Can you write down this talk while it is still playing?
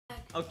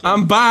Okay.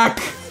 I'm back!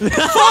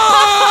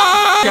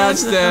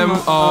 Catch them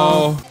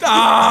all.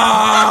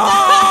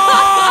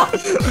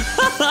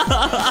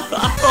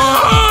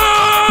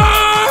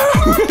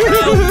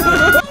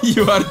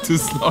 You are too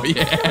slow,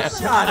 yeah.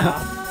 Shut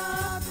up.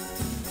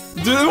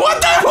 Dude, what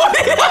the fuck?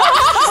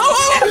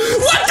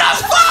 What the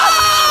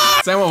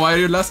fuck? Simon, why are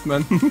you last,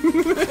 man?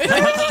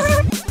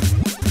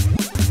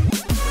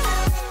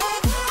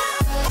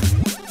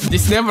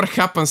 This never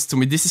happens to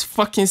me. This is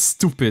fucking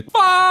stupid.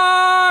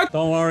 Fuck!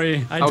 Don't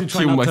worry, I do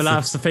try kill not myself. to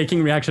laugh, so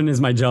faking reaction is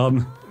my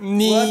job. What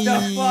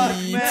the fuck,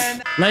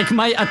 man? Like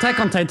my Attack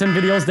on Titan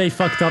videos, they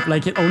fucked up.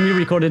 Like it only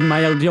recorded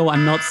my audio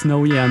and not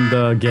Snowy and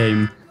the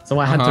game. So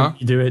I had to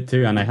do it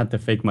too, and I had to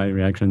fake my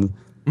reactions.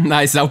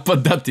 Nice, I'll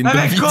put that in the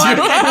video.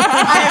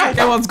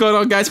 Hey, what's going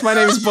on, guys? My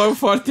name is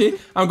Boy40.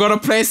 I'm gonna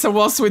play some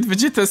walls with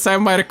Vegeta.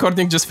 Simon, my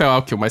recording just fell.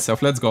 I'll kill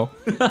myself. Let's go.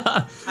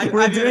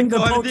 We're doing the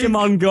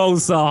Pokemon Go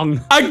song.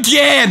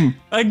 Again!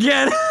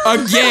 Again!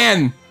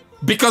 Again!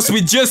 Because we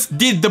just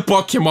did the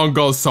Pokemon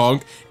Go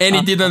song and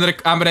it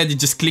didn't. I'm ready.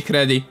 Just click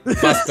ready.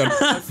 Faster,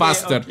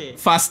 faster,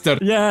 faster.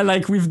 Yeah,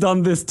 like we've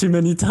done this too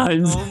many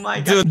times. Oh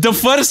my god. The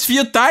first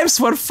few times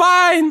were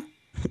fine.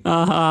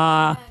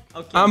 Okay.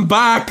 I'm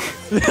back.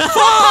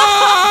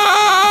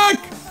 Fuck!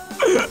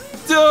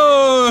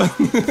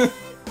 Dude!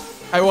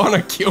 I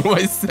wanna kill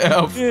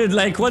myself. Dude,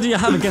 like, what do you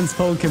have against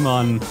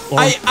Pokemon?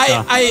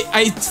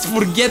 I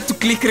forget to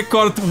click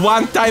record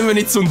one time and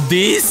it's on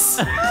this.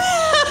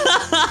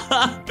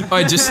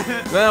 I just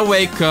when I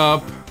wake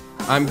up,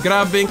 I'm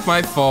grabbing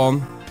my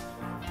phone.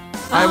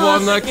 I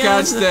wanna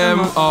catch them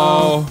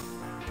all.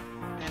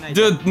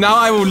 Dude, now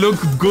I will look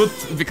good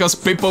because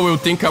people will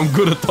think I'm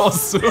good at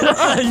also.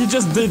 You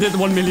just did it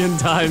 1 million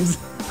times.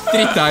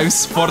 3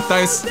 times, 4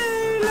 times.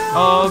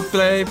 I'll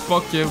play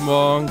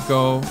Pokemon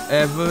Go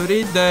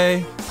every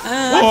day.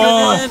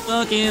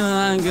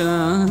 Pokemon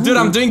Go. Dude,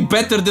 I'm doing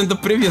better than the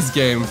previous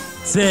game.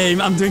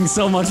 Same, I'm doing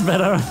so much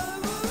better.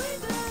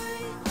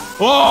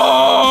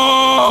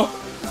 Oh!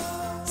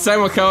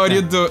 Simon, how are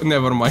you doing?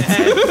 Never mind.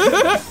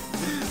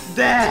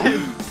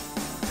 Damn.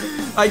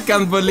 I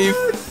can't believe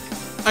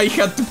I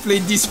had to play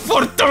this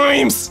 4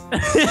 times.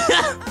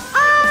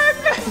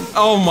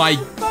 Oh my.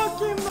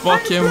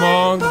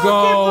 Pokemon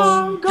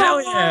Go. Hell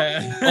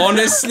yeah.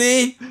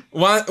 Honestly,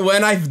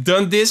 when I've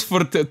done this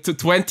for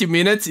 20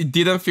 minutes, it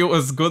didn't feel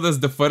as good as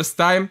the first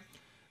time.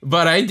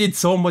 But I did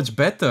so much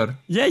better.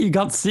 Yeah, you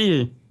got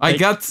C. I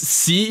got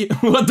C?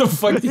 What the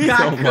fuck did you...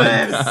 Oh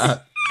my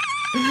god.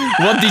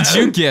 What did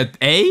you get?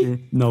 A?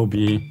 No,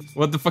 B.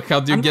 What the fuck? How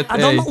do you get A? I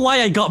don't know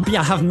why I got B.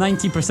 I have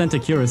 90%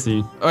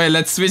 accuracy. Okay,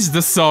 let's switch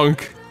the song.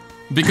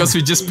 Because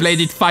we just played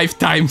it 5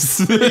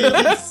 times.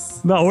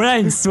 No, we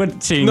ain't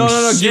switching. No,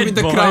 give Shit, me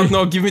the boy. crown.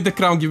 No, give me the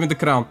crown. Give me the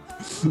crown.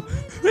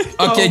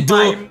 Okay,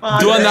 Oh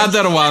do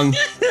another one.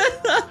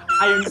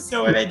 I am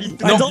so ready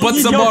to No, I don't put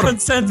need some your more.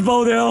 consent,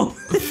 Bodo.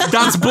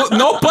 That's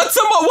no, put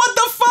some more. What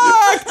the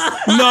fuck?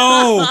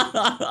 No,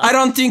 I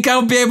don't think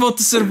I'll be able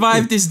to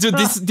survive this, dude.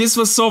 This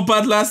was so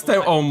bad last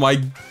time. Oh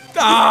my.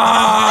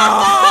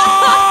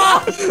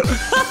 Ah!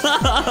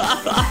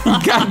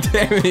 God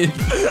damn it.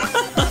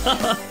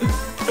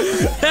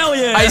 Hell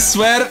yeah. I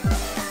swear,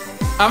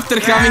 after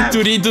having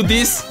to redo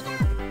this,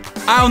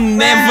 I'll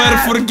never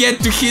forget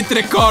to hit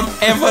record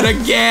ever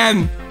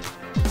again.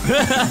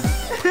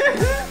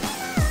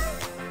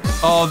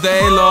 All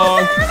day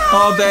long,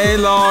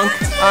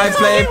 I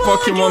play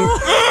Pokemon.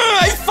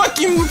 I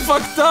fucking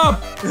fucked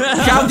up.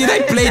 How did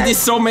I play this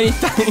so many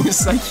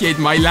times? I hate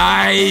my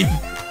life.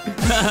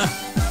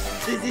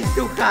 This is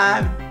too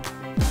hard.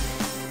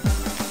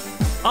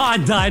 Oh, I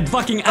died.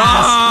 Fucking ass.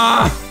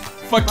 Ah!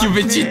 Fuck you,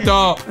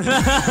 Vegeta.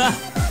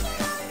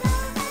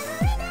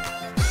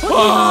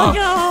 Oh,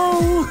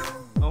 go.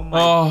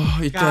 Oh,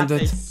 it God,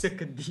 ended. I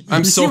suck at this.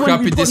 I'm so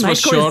happy this was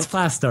short.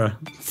 Faster.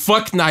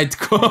 Fuck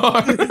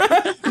Nightcore.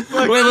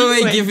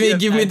 Wait,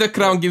 give me the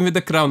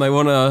crown, I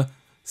wanna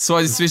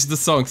switch the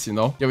songs, you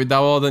know? Yeah, we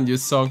download a new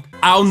song.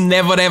 I'll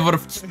never ever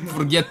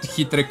forget to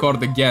hit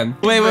record again.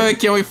 Wait,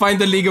 can we find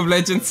the League of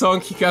Legends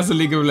song? He has a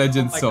League of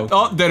Legends song.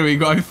 Oh, there we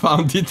go, I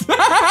found it.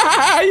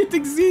 It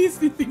exists.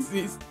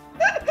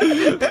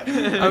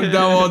 I'm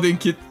downloading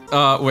it.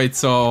 Wait,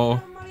 so...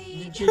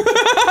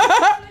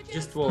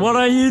 Just walk. What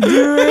are you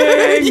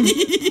doing?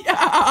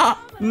 Yeah.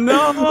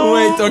 No.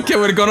 Wait, okay,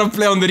 we're gonna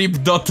play on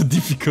Rip Dot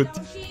difficulty.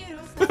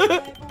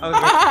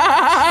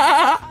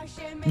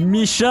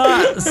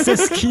 Misha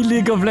says key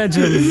League of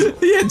Legends.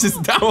 Yeah,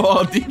 just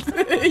download it.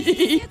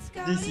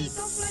 This is...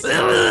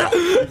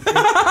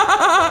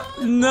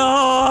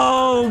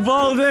 No,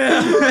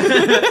 Baldur.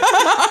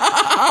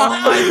 Oh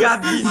my god,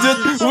 this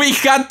Dude, we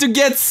had to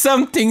get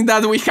something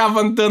that we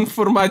haven't done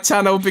for my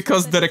channel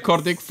because the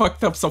recording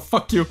fucked up, so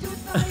fuck you.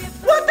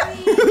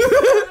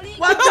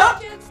 What the?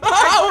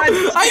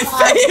 I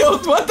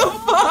failed! What the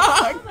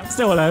fuck?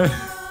 Still alive.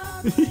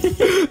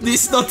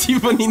 This is not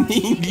even in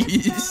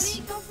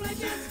English.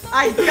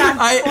 I can't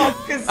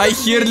focus. I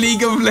hear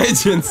League of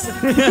Legends.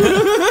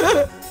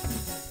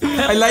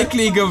 I like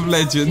League of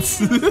Legends.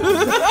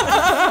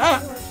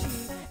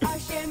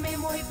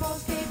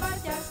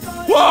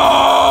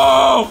 Whoa!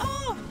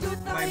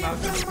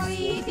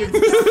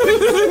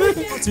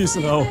 Too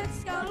slow.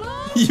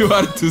 You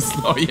are too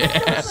slow,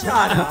 yeah.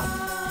 Shut up.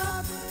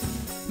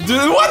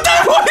 Dude, what the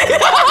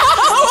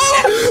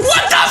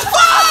What the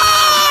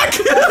fuck?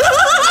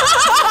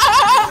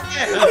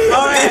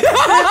 Alright.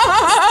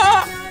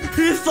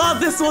 He thought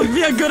this would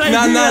be a good idea.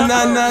 Na na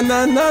na na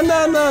na na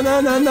na na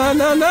na na na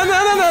na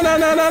na na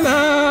na na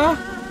na.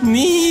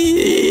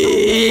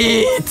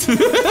 Neat.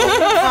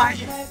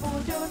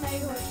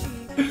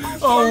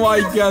 Oh my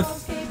god.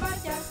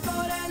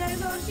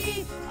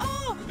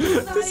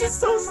 This is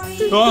so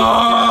stupid.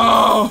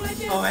 Oh,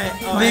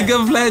 Oh, League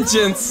of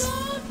Legends.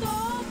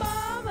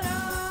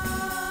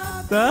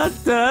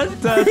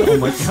 Oh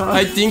my god.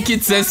 I think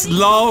it says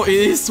low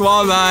is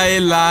what I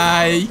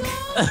like.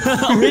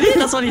 Really?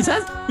 That's what he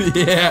said?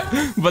 Yeah,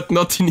 but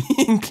not in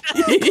English.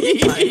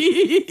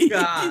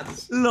 God.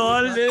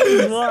 Lol,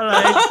 is what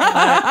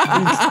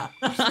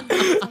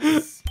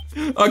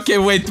Okay,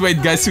 wait,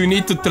 guys, we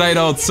need to try it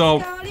out.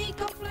 So,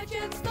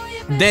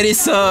 there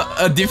is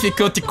a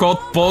difficulty called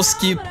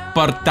Polski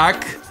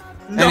Partak,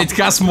 and it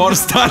has more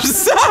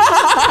stars.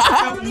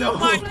 No.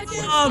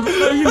 Oh,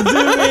 what are you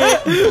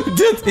doing?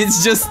 Dude,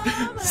 it's just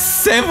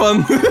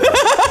 7.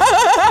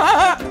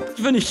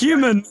 Even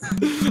human.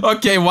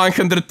 Okay,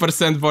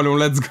 100% volume,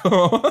 let's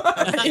go.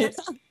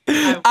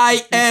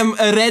 I am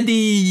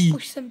ready.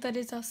 Už jsem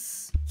tady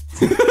zas.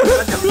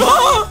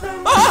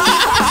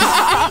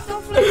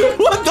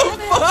 What the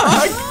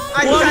fuck?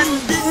 I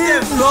can't beat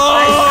them. No!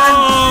 I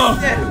can't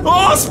beat them.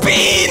 Oh,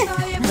 spin!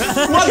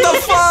 What the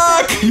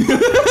fuck?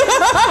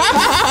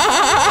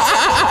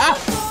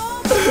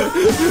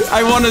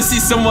 I wanna see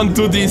someone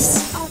do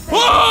this.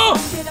 Oh!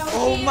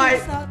 Oh my.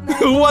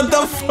 What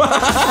the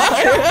fuck?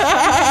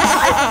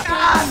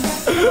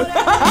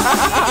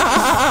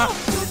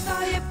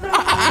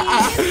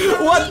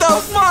 What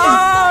the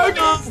fuck?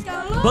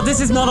 But this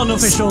is not an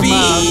official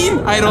map. Spin!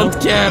 I don't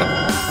care.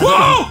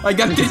 Whoa! I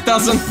got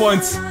 3,000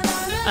 points.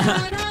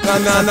 Na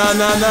na na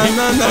na na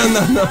na na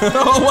na na.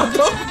 Oh, what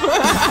the fuck?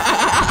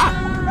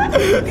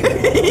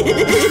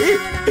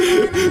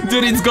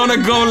 Dude, it's gonna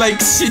go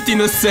like shit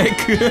in a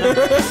sec.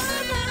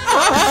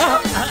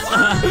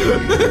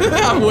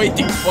 I'm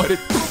waiting for it.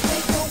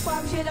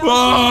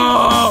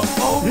 Whoa!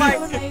 Oh my.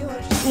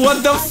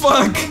 What the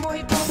fuck?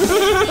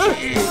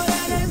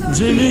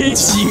 Jimmy.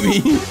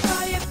 Jimmy.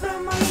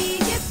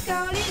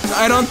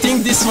 I don't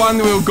think this one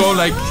will go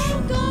like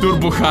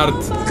turbo hard.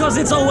 Because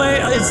it's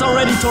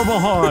already turbo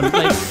hard.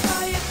 Like,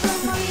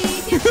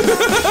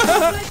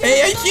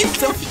 Hey, I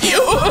hit a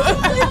few.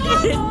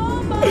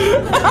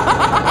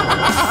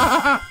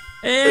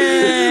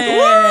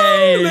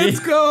 hey. Let's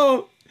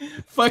go.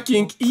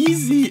 Fucking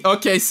easy.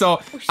 Okay, so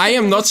I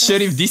am not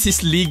sure if this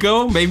is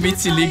legal. Maybe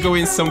it's illegal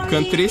in some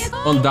countries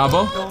on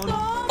double.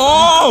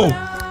 Oh!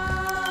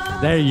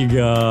 There you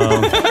go.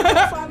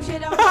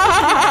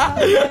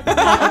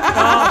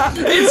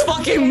 It's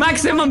fucking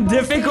maximum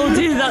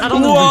difficulty. That I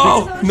don't know.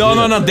 Whoa! No,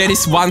 no, no. There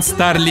is 1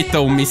 star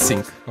little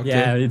missing. Okay.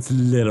 Yeah, it's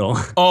little.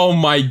 Oh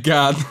my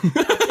god.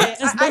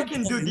 I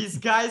can do this,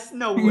 guys.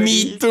 No way.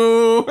 Me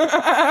too.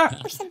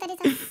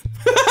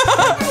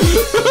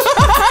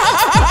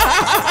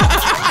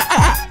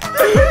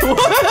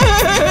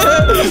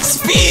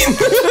 Spin!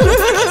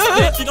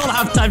 You don't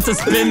have time to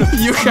spin.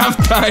 You have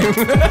time.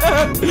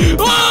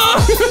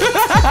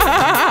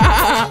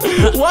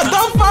 What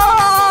the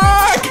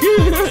fuck?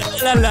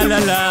 La la la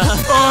la.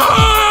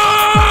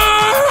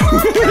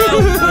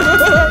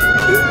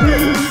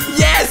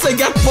 Yes, I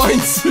got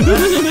points.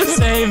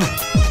 Same.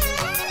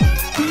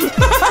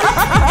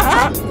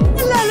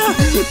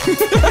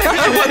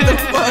 What the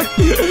fuck?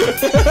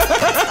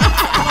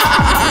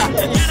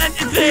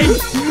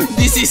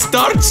 This is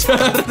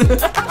torture.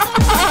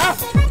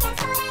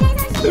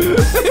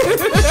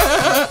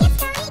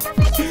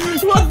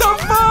 What the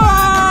fuck?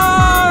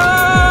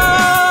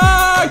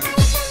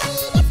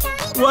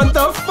 What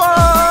the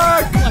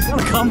fuck? I got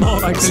a combo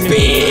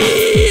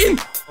actually.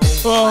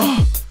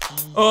 Spin!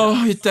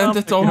 Oh, it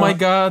ended. Oh my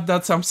god,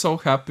 I'm so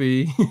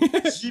happy.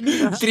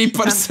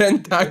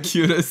 3%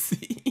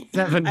 accuracy.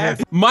 7 F.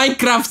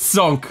 Minecraft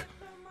song.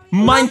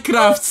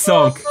 Minecraft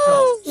song.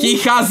 He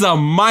has a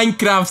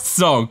Minecraft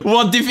song.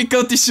 What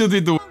difficulty should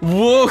he do?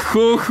 Woo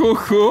hoo hoo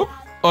hoo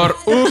or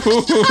ooh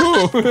hoo hoo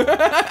hoo.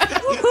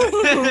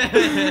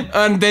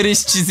 And there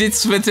is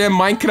cheez-its with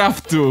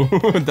Minecraft too.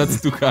 That's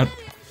too hard.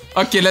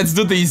 Okay, let's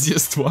do the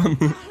easiest one.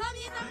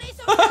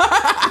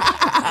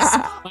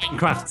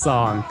 Minecraft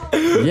song.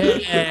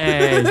 Yay!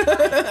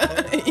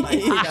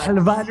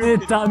 Ahlvani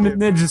tam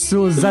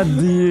nejsu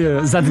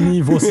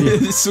zadni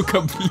vosi.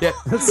 Suka bliet.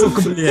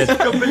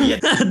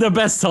 The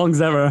best songs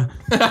ever.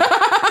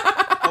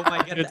 Oh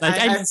my god. Like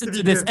I listen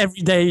to this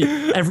every day,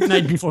 every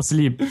night before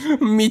sleep.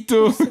 Me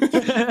too.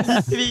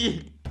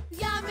 3.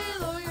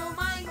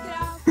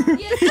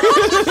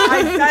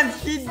 I can't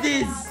hit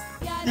this.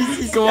 This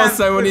is Come on,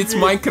 Simon, it's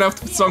can't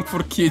Minecraft song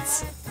for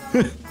kids.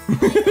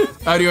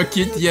 Are you a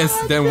kid? Yes,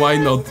 then why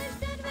not?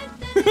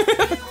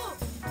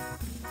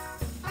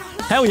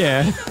 Hell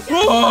yeah!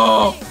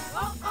 Whoa!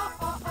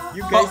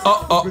 You guys.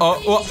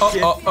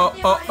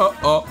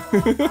 Oh.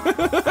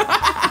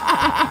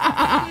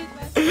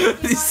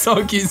 This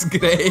song is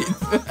great.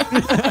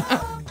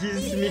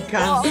 Gives me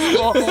cancer.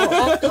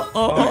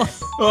 Oh,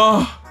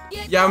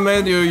 yeah,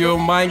 man, you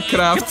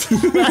Minecraft.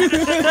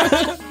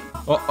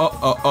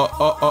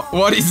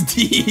 What is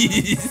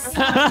this?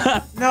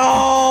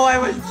 No, I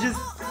was just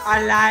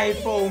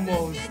alive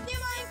almost.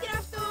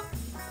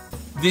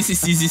 This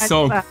is easy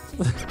song.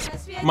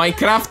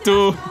 Minecraft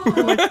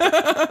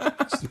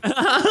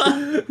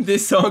 2.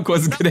 This song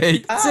was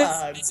great.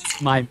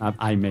 My map.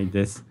 I made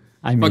this.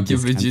 I made Fuck you,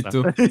 this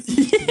Vegito.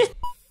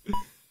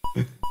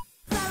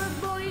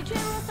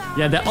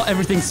 Yeah,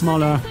 everything's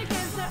smaller.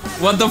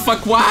 What the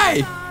fuck?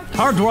 Why?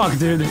 Hard rock,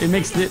 dude. It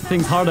makes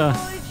things harder.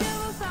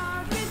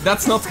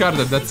 That's not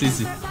harder. That's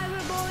easy.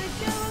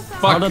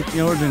 Harder Fuck. than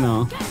the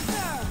original.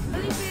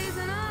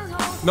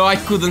 No, I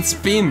couldn't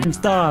spin.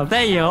 Stop.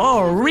 There you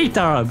are,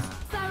 retard.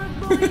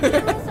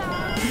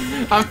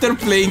 After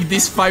playing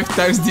this 5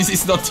 times, this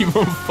is not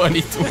even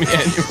funny to me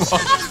anymore.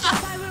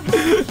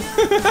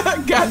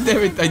 God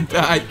damn it, I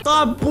died.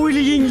 Stop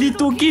bullying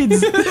little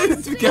kids.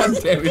 God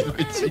damn it,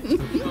 Vegito.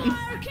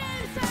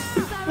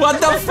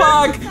 What the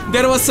fuck?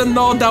 There was a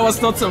no, that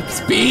was not some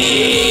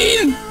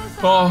spin.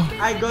 Oh,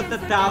 I got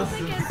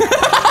 1,000.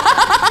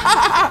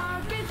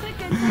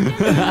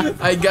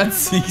 I got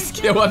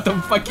 6k. What the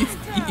fuck is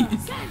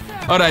this?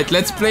 Alright,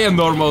 let's play a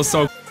normal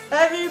song.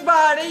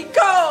 Everybody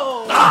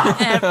go!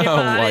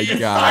 Oh my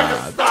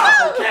god.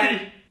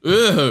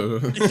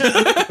 Ugh.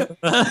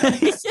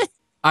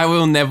 I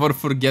will never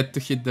forget to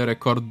hit the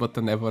record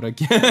button ever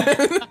again.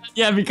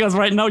 Yeah, because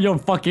right now you're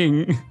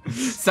fucking...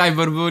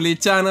 Cyberbully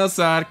channels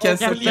are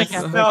cancelled.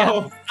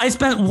 No. I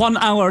spent 1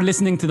 hour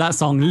listening to that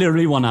song,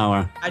 literally 1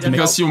 hour. I don't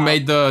Because know. you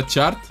made the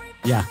chart?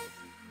 Yeah.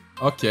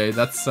 Okay,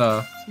 that's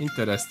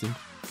interesting.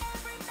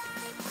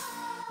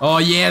 Oh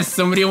yes,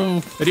 some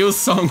real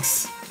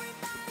songs.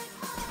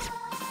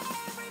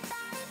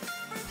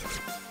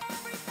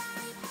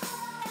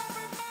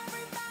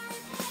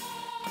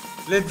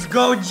 Let's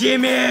go,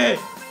 Jimmy!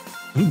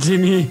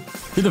 Jimmy.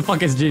 Who the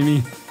fuck is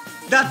Jimmy?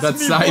 That's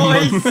me,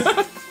 Simon.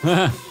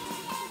 boys!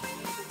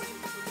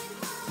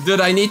 Dude,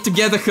 I need to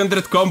get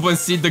 100 combo and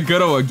see the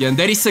girl again.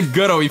 There is a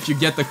girl if you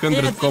get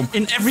 100 combo.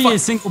 In every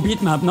single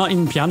beat map, not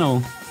in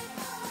piano.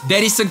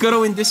 There is a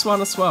girl in this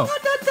one as well.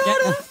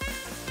 Yeah.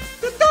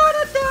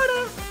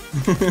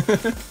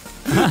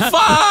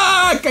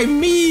 Fuck! I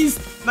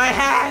missed! My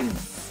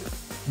hands!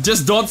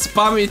 Just don't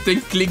spam it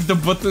and click the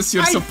buttons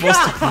you're supposed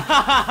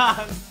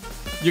to.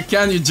 You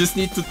can, you just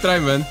need to try,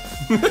 man.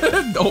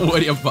 Don't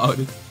worry about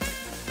it.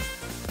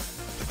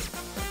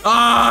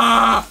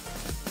 Ah!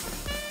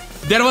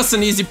 There was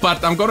an easy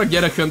part. I'm gonna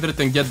get 100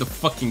 and get the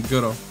fucking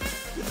girl.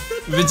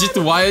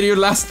 Vegito, why are you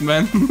last,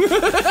 man?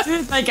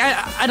 Dude, like,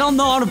 I don't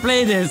know how to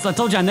play this. I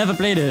told you I never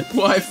played it.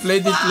 Well, I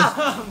played it.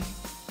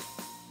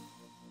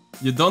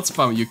 You don't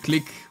spam, you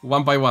click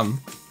one by one.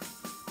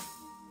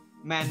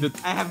 Man,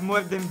 I have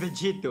more than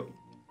Vegito.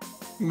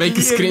 Make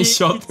a Clearly,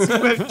 screenshot. it's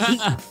working.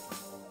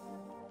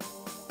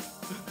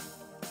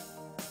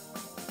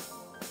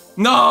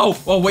 No!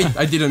 Oh wait,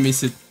 I didn't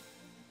miss it.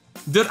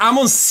 Dude, I'm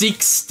on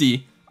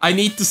 60. I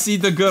need to see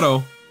the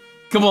girl.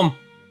 Come on.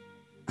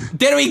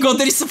 There we go,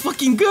 there is a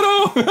fucking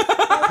girl!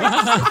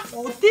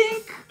 Oh,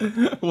 think.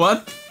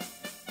 What?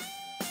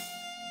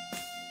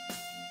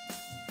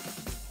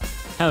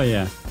 Hell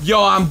yeah.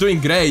 Yo, I'm doing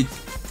great.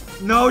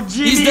 No,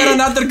 Jimmy! Is there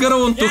another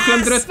girl on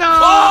 200? Yes, no!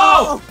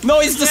 Oh! No,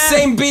 it's the Yes.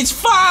 same bitch.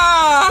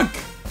 Fuck!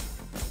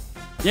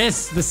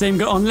 Yes, the same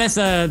girl. Unless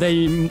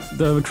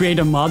the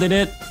creator modded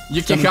it.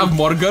 You can have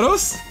more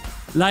girls?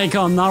 Like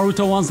on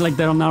Naruto ones, like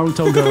there are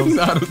Naruto girls.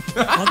 Naruto.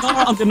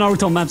 Not on the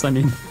Naruto maps, I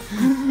mean.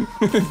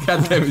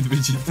 God damn it,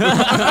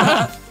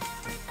 Vegeta.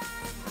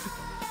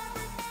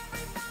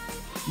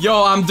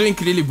 Yo, I'm doing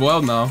really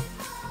well now.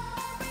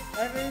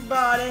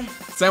 Everybody.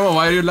 Simon,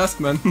 why are you last,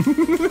 man?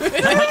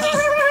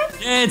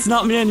 Yeah, it's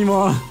not me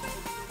anymore.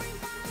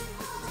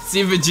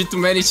 See, Vegeta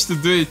managed to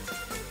do it.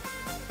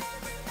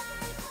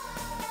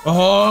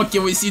 Oh,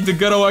 can we see the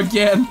girl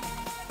again?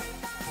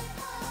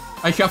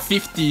 I have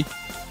 50.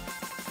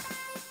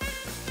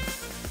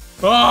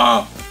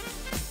 Oh!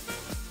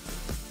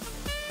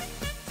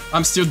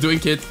 I'm still doing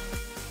it.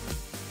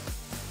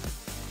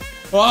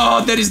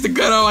 Oh, there is the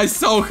girl, I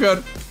saw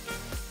her.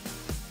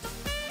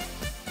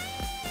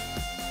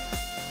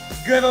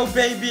 Girl,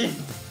 baby.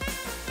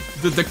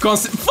 The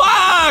concept.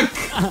 Fuck!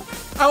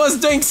 I was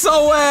doing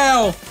so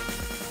well.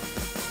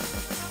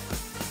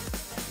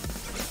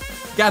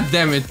 God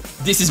damn it.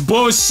 This is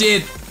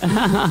bullshit.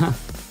 No,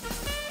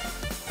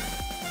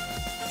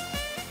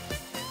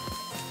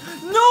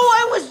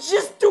 I was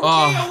just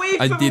 2k away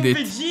I from did it.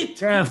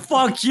 Vegeta. Yeah,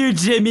 fuck you,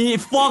 Jimmy.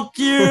 Fuck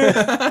you. Look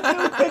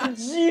at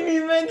Jimmy,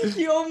 man.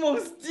 He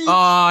almost did.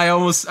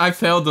 I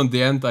failed on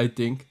the end, I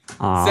think.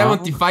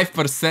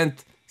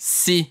 75%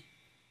 C.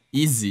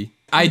 Easy.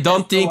 I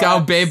don't think I'll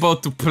be able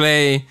to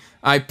play.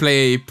 I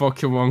play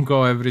Pokemon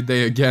Go every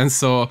day again,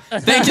 so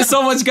thank you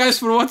so much guys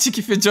for watching.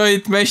 If you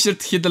enjoyed it, make sure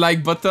to hit the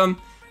like button.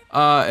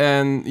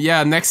 And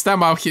yeah, next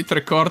time I'll hit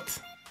record.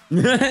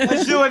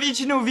 The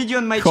original video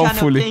on my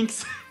Hopefully. channel,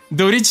 thanks.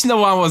 The original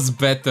one was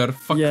better.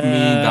 Fuck me,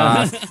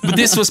 nah. But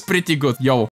this was pretty good. Yo.